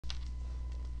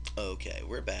Okay,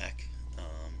 we're back.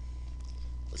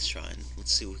 Let's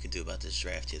see what we can do about this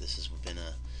draft here. This has been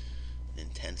an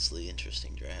intensely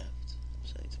interesting draft.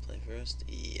 So I need to play first?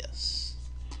 Yes.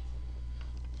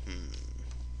 Hmm.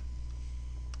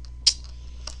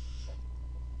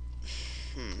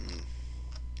 Hmm.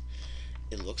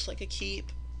 It looks like a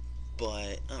keep,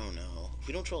 but I don't know. If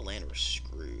we don't draw land, we're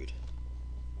screwed.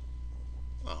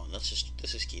 Oh, let's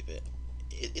just keep it.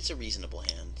 It's a reasonable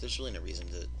hand. There's really no reason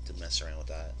to mess around with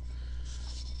that.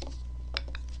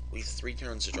 We have 3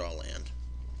 turns to draw land.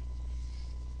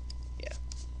 Yeah.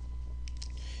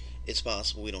 It's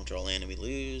possible we don't draw land and we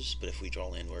lose, but if we draw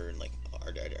land, we're in, like,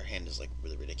 our hand is, like,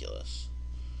 really ridiculous.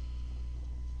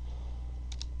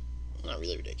 Not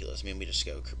really ridiculous. I mean, we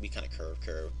kind of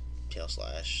curve, tail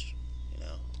slash, you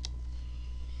know.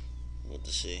 We'll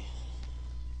just see.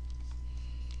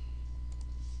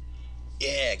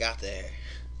 Yeah, got there.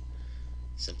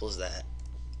 Simple as that.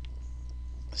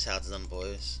 That's how it's done,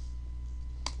 boys.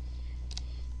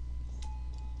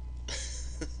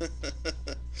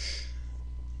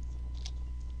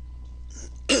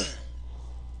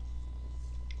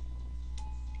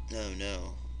 No,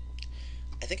 no.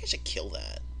 I think I should kill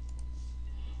that.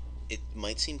 It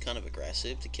might seem kind of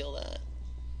aggressive to kill that.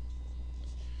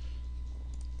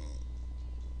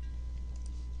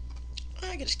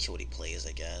 I can just kill what he plays,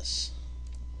 I guess.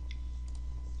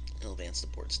 It'll advance the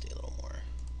board state a little more.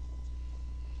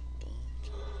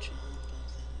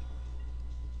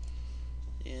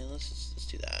 Yeah, let's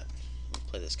do that. Let's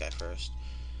play this guy first.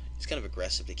 It's kind of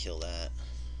aggressive to kill that.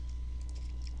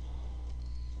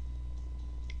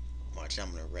 Watch, now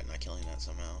I'm gonna regret not killing that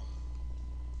somehow.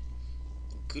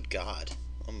 Good God.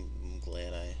 I'm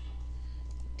glad I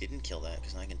didn't kill that,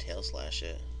 because now I can tail slash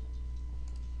it.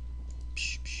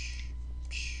 Psh, psh,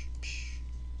 psh, psh.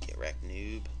 Get wrecked,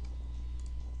 noob.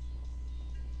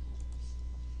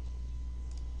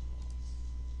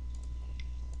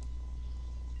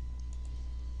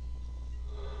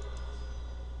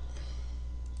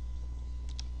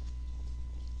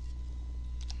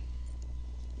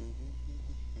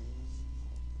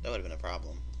 That would have been a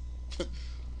problem.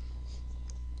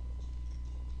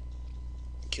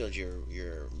 Killed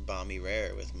your balmy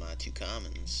rare with my 2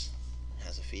 commons.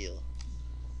 Has a feel.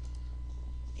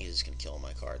 He's just gonna kill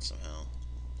my card somehow.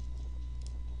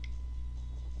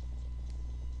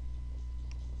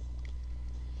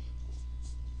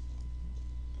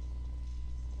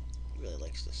 He really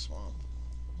likes the swamp.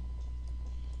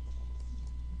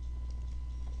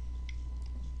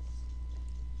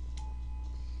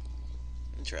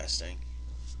 Interesting.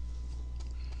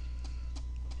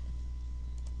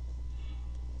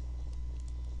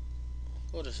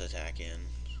 We'll just attack in.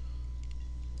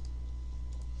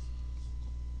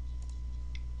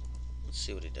 Let's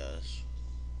see what he does.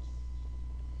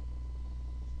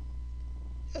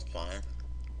 That's fine.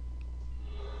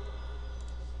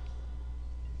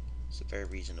 It's a very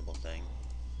reasonable thing.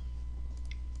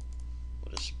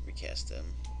 We'll just recast him.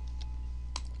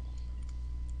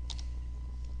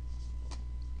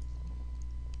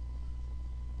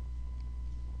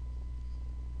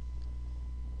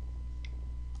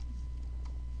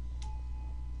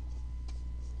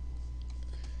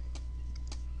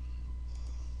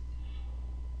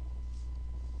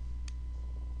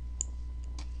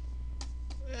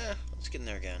 Let's get in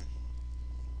there again.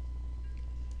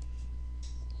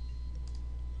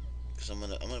 Because I'm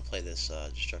gonna play this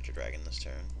Destructor Dragon this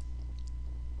turn.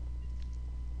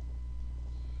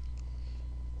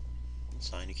 It's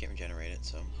fine, you can't regenerate it,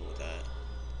 so I'm cool with that.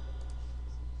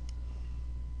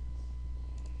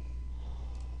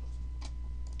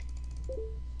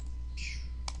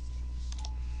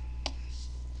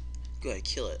 Go ahead,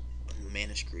 kill it.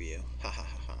 Mana screw you. Ha ha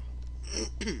ha ha.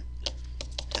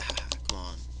 Ha ha ha, come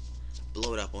on.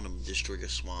 Blow it up, I want to destroy your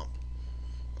swamp.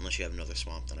 Unless you have another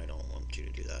swamp, then I don't want you to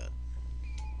do that.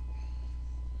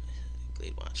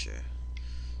 Glade Watcher.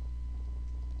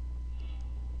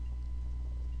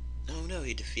 Oh no,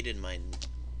 he defeated my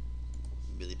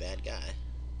really bad guy.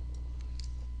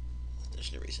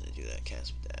 There's no reason to do that.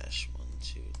 Cast with dash. 1,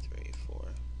 2, 3, 4.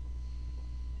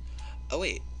 Oh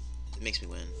wait, it makes me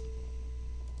win.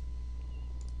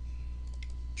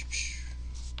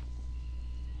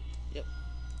 Yep.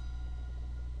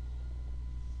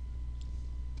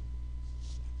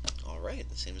 Alright,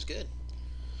 that seems good.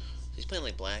 So he's playing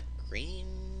like black, green.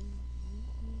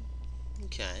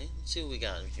 Okay, let's see what we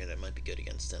got in here that might be good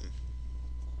against him.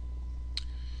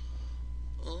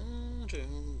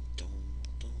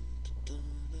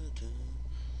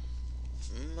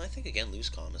 I think again, Loose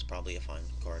Calm is probably a fine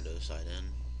card to side in.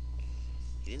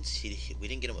 We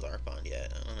didn't get him with Arc Bond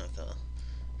yet. I don't know if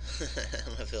I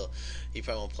don't know if he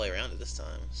probably won't play around it this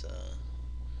time. So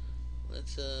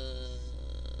let's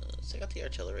take out the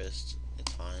artillerist.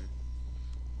 It's fine.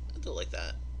 I'll do it like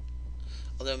that.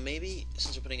 Although maybe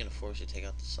since we're putting in a force, we take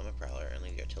out the summit prowler and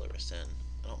leave the artillerist in.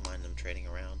 I don't mind them trading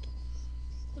around.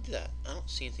 We'll do that. I don't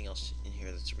see anything else in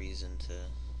here that's reason to.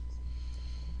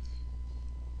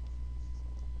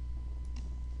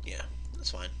 Yeah,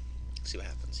 that's fine. See what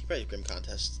happens. He probably have grim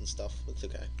contests and stuff. It's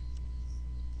okay.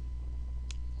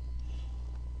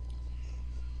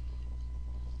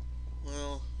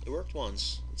 Well, it worked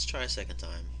once. Let's try a second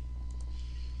time.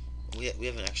 We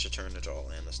have an extra turn to draw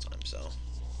land this time, so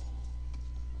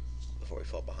before we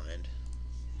fall behind.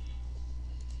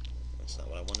 That's not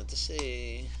what I wanted to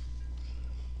see.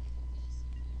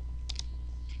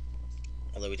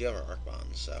 Although we do have our arc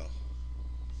bond, so.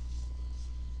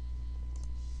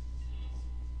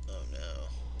 Oh no.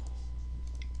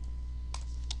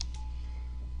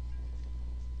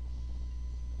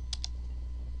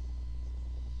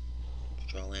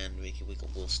 Draw land,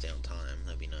 we'll stay on time.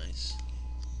 That'd be nice.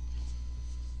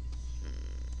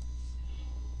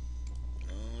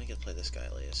 Oh, we could play this guy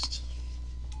at least.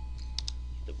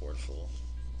 The board full.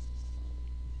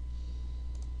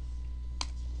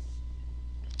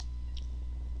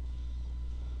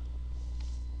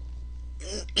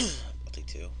 I'll take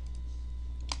 2. New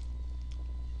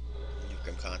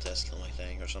Grim Contest, kill my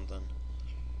thing or something.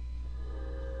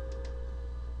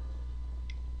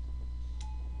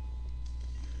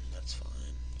 That's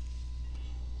fine.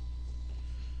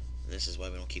 This is why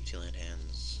we don't keep 2 land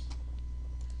hands.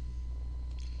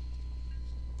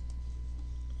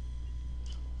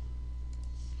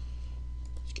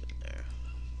 Let's get in there.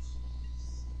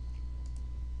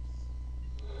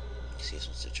 CS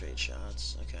wants to trade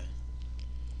shots. Okay.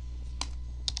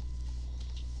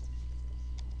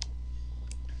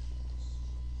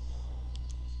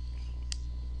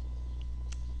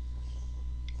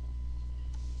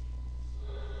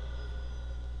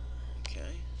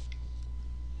 Okay.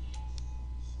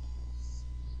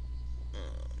 Oh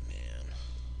man.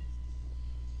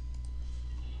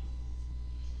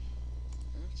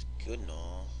 That's good and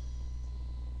all.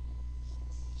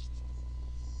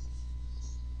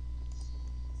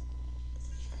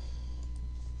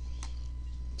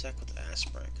 Attack with the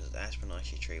aspirin, because the aspirin will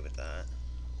actually trade with that.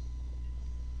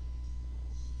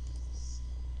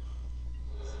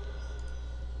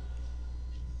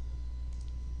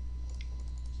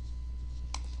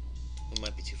 We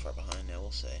might be too far behind now, we'll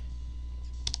see.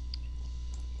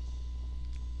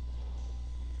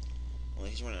 Well,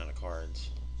 he's running out of cards.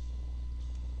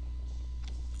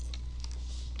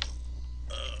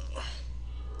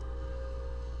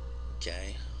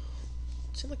 Okay.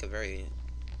 Seemed like a very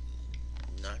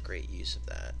not great use of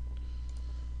that.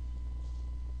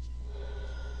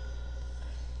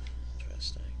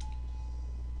 Interesting.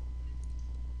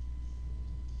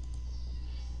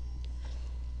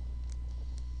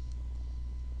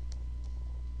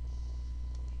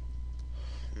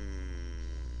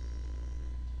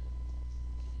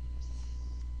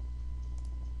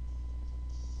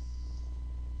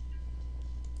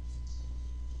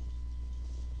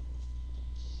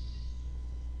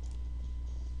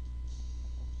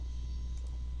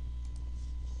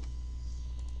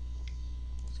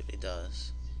 See what he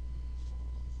does.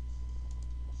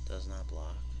 Does not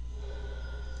block.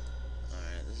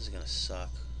 Alright, this is gonna suck.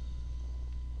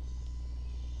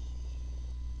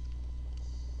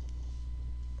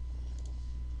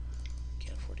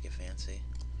 Can't afford to get fancy.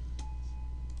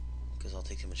 Because I'll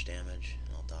take too much damage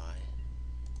and I'll die.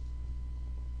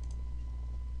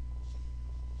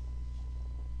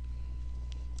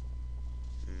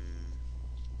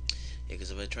 Yeah,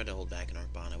 because if I tried to hold back an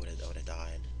arc bond, I would have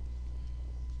died.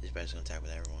 These guys are gonna attack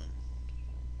with everyone.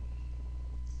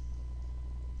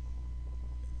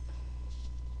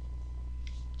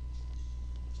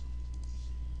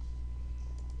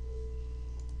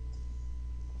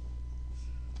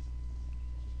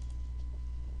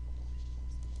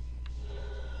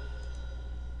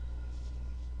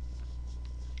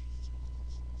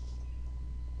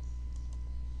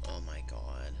 Oh my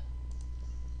god.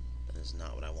 That is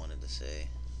not what I wanted to see.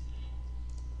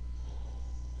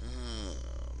 Oh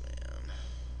man.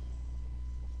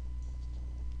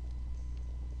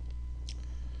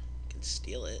 Can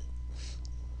steal it.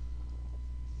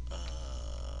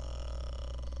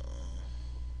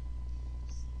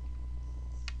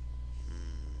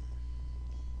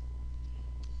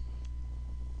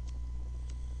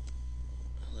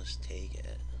 Let's take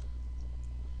it.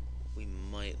 We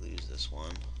might lose this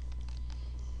one.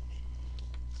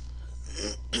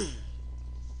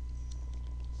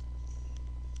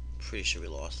 Pretty sure we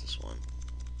lost this one.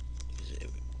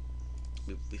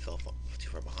 We fell too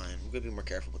far behind. We're gonna be more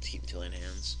careful with keeping two-lane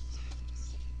hands.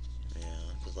 Yeah,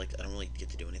 because like I don't really get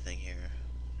to do anything here.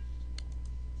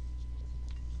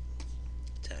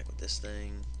 Attack with this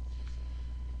thing.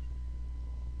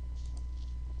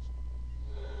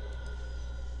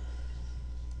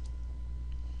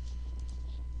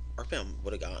 Arcbound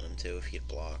would have gotten him too if he had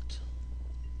blocked.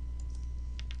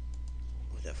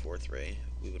 With that 4-3,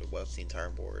 we would have wiped the entire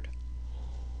board.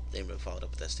 They would have followed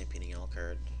up with that stampeding yellow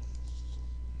card.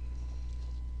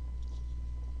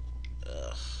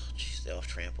 Ugh, jeez, they off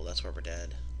trample. That's where we're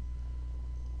dead.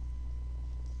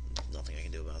 Nothing I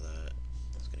can do about that.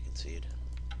 I was gonna concede.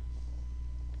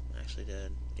 Actually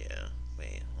dead. Yeah.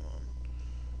 Wait, hold on.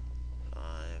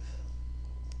 5.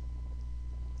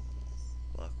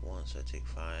 Block 1, so I take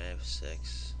 5,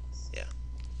 6. Yeah.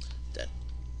 Dead.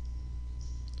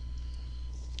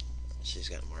 So he's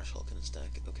got Marsh Hulk in his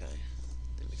deck. Okay.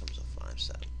 Then it becomes a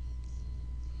 5-7.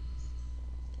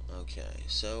 Okay,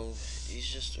 so he's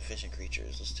just efficient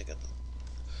creatures. Let's take out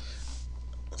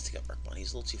Arcbond.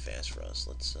 He's a little too fast for us.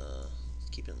 Let's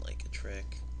keep him like a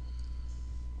trick.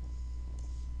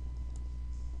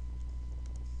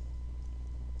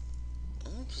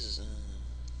 Oops.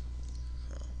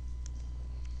 Huh.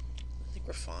 I think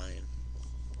we're fine.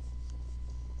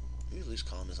 Maybe loose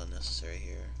column is unnecessary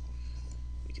here.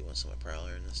 We do want some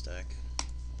Prowler in this deck.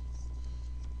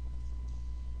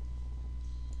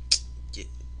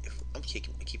 I'm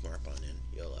keeping Arcbond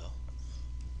in. YOLO.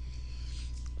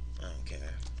 I don't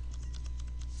care.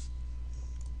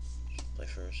 Play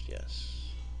first,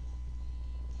 yes.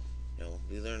 You know,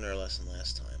 we learned our lesson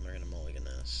last time. We're gonna mulligan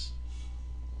this.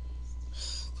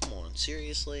 Come on,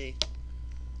 seriously?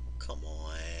 Come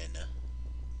on.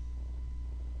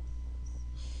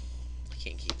 I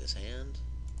can't keep this hand.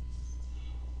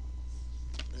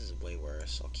 This is way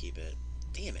worse. I'll keep it.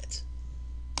 Damn it.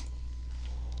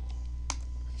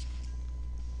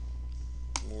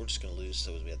 We're just gonna lose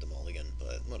so we have the mulligan,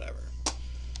 but whatever.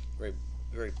 Very,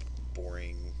 very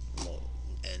boring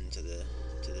end to the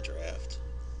draft.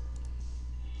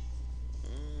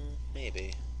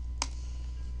 Maybe.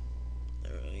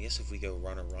 I guess if we go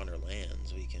runner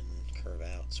lands, we can curve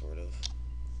out, sort of.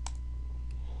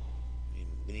 I mean,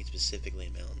 we need specifically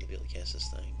a mountain to be able to cast this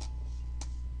thing.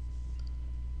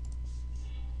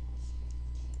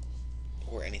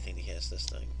 Or anything to cast this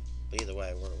thing. But either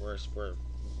way, we're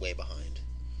way behind.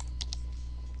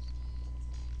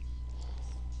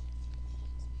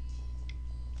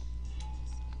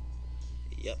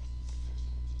 Yep.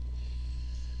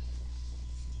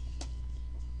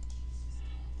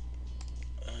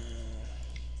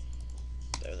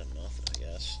 Better than nothing, I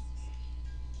guess.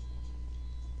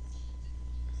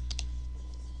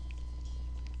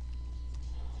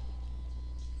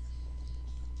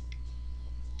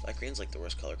 Black green's like the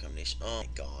worst color combination. Oh my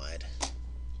god.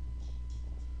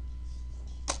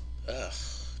 Ugh,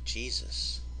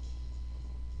 Jesus.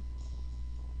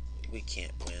 We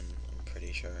can't win, I'm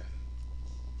pretty sure.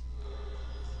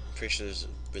 I'm pretty sure there's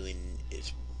really...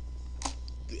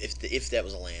 If that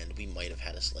was a land, we might have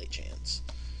had a slight chance.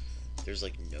 There's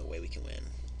like no way we can win.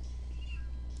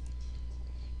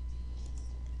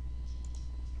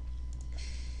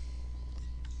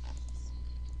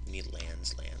 We need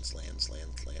lands.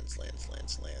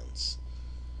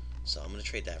 So I'm gonna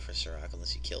trade that for Sirach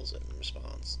unless he kills it in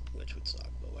response, which would suck,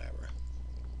 but whatever.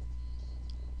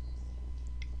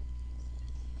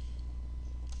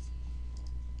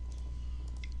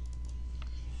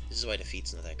 This is why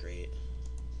defeat's not that great.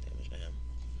 Damage to him.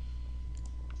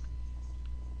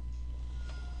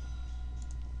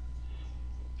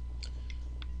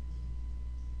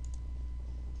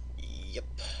 Yep,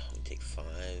 we take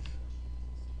 5.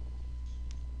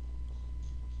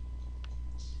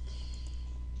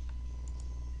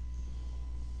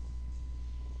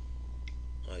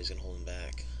 Oh, he's gonna hold him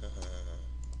back. I'm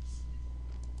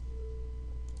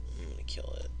gonna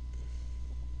kill it.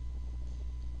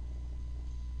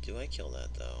 Do I kill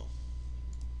that though?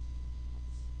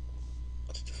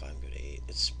 I'll take the 5 and go to 8.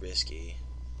 It's risky.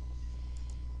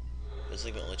 It's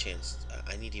like my only chance.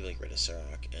 I need to like rid of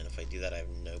Sirach, and if I do that, I have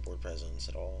no board presence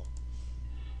at all.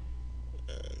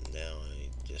 And now I'm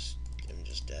just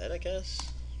dead, I guess.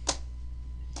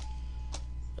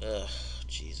 Ugh,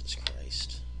 Jesus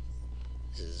Christ.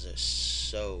 This is just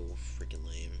so freaking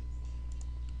lame.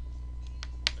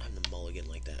 Having the mulligan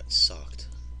like that sucked.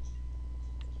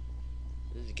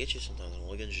 It gets you sometimes.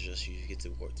 Mulligans are just you get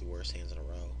the worst hands in a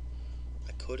row.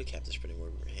 I could have kept this pretty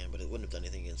word hand, but it wouldn't have done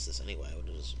anything against this anyway. I would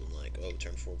have just been like, oh,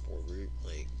 turn 4 board root.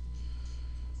 Like,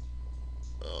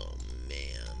 oh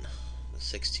man. The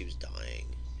 6-2's dying.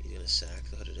 He's gonna sack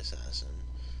the Hooded Assassin,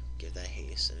 give that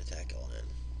haste, and attack all in.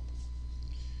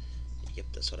 Yep,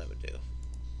 that's what I would do.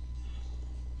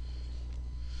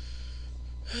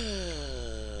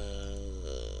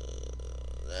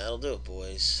 That'll do it,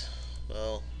 boys.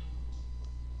 Well,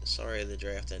 sorry the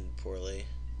draft ended poorly.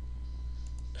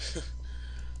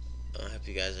 I hope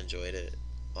you guys enjoyed it.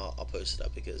 I'll post it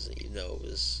up because it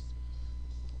was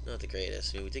not the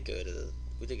greatest. I mean, we did go to the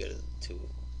two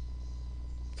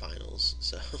finals,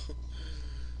 so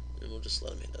and we'll just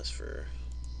let them hit us for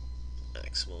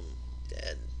maximum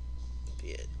dead.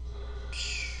 Be it.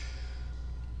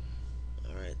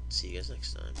 All right. See you guys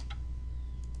next time.